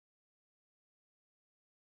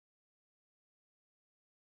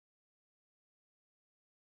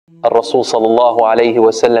Rasul sallallahu alayhi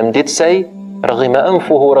wasallam did say, رَغِمَ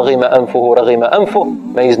أَنفُهُ رَغِمَ أَنفُهُ رَغِمَ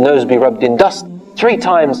أَنفُهُ, may his nose be rubbed in dust 3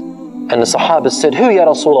 times. And the Sahabas said, who ya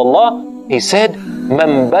Rasulullah? He said,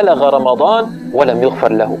 مَنْ بَلَغَ رَمَضَانَ وَلَمْ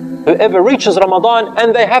يُغْفَرْ لَهُ, whoever reaches Ramadan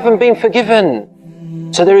and they haven't been forgiven.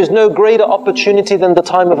 So there is no greater opportunity than the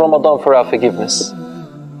time of Ramadan for our forgiveness.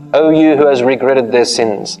 O you who has regretted their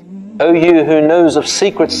sins, O you who knows of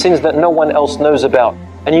secret sins that no one else knows about,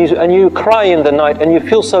 and you cry in the night and you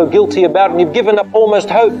feel so guilty about it and you've given up almost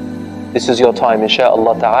hope, this is your time,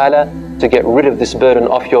 insha'Allah ta'ala, to get rid of this burden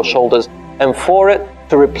off your shoulders, and for it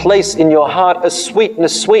to replace in your heart a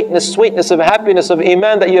sweetness of happiness, of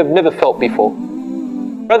iman that you have never felt before.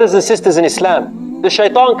 Brothers and sisters in Islam, the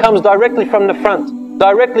shaitan comes directly from the front,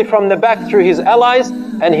 directly from the back through his allies,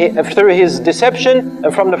 and through his deception,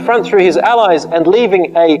 and from the front through his allies, and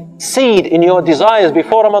leaving a seed in your desires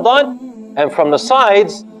before Ramadan. And from the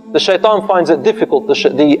sides, the shaitan finds it difficult.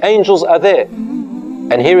 The angels are there.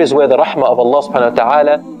 And here is where the rahmah of Allah subhanahu wa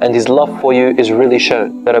ta'ala and His love for you is really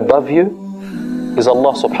shown. That above you is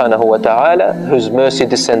Allah subhanahu wa ta'ala, whose mercy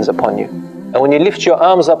descends upon you. And when you lift your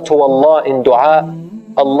arms up to Allah in dua,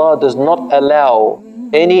 Allah does not allow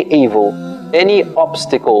any evil, any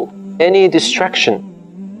obstacle, any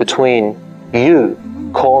distraction between you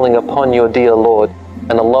calling upon your dear Lord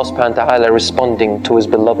and Allah subhanahu wa ta'ala responding to His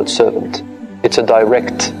beloved servant. It's a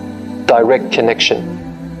direct connection.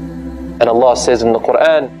 And Allah says in the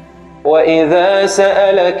Quran, وَإِذَا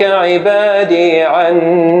سَأَلَكَ عِبَادِي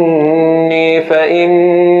عَنِّي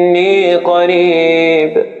فَإِنِّي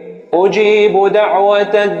قَرِيبٌ أُجِيبُ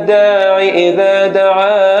دَعْوَةَ الدَّاعِ إِذَا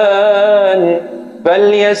دَعَانِ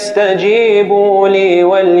فَلْيَسْتَجِيبُوا لِي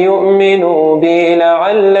وَلْيُؤْمِنُوا بِي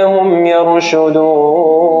لَعَلَّهُمْ يَرْشُدُونَ.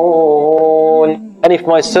 And if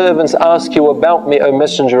my servants ask you about me, O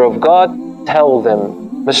Messenger of God, tell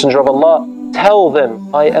them, Messenger of Allah, tell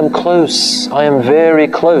them, I am close, I am very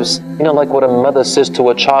close. You know, like what a mother says to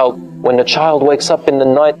a child when the child wakes up in the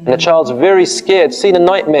night and the child's very scared, seen a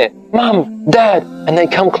nightmare. Mom, Dad, and they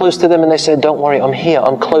come close to them and they say, don't worry, I'm here,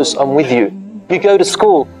 I'm close, I'm with you. You go to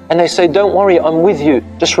school and they say, don't worry, I'm with you.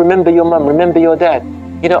 Just remember your mum, remember your dad.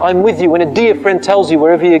 You know, I'm with you. When a dear friend tells you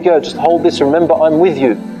wherever you go, just hold this, remember I'm with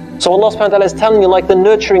you. So Allah subhanahu wa ta'ala is telling you like the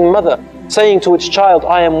nurturing mother saying to its child,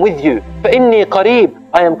 I am with you. فَإِنِّي قَرِيبٌ,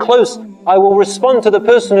 I am close. I will respond to the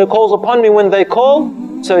person who calls upon me when they call.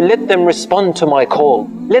 So let them respond to my call.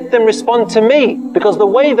 Let them respond to me. Because the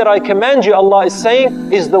way that I command you, Allah is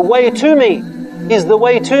saying, is the way to me. Is the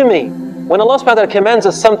way to me. When Allah subhanahu wa ta'ala commands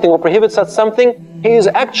us something or prohibits us something, He is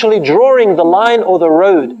actually drawing the line or the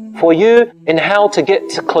road for you in how to get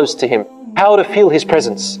close to Him. How to feel His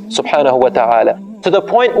presence, subhanahu wa ta'ala. To the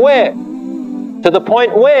point where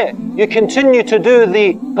you continue to do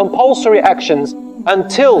the compulsory actions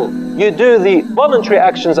until you do the voluntary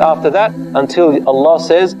actions after that, until Allah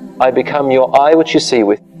says, I become your eye which you see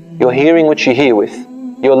with, your hearing which you hear with,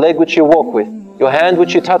 your leg which you walk with, your hand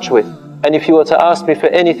which you touch with. And if you were to ask me for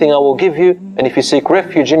anything, I will give you. And if you seek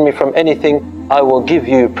refuge in me from anything, I will give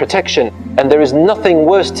you protection. And there is nothing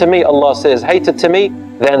worse to me, Allah says, hated to me,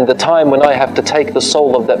 than the time when I have to take the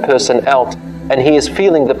soul of that person out and he is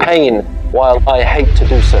feeling the pain while I hate to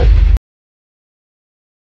do so.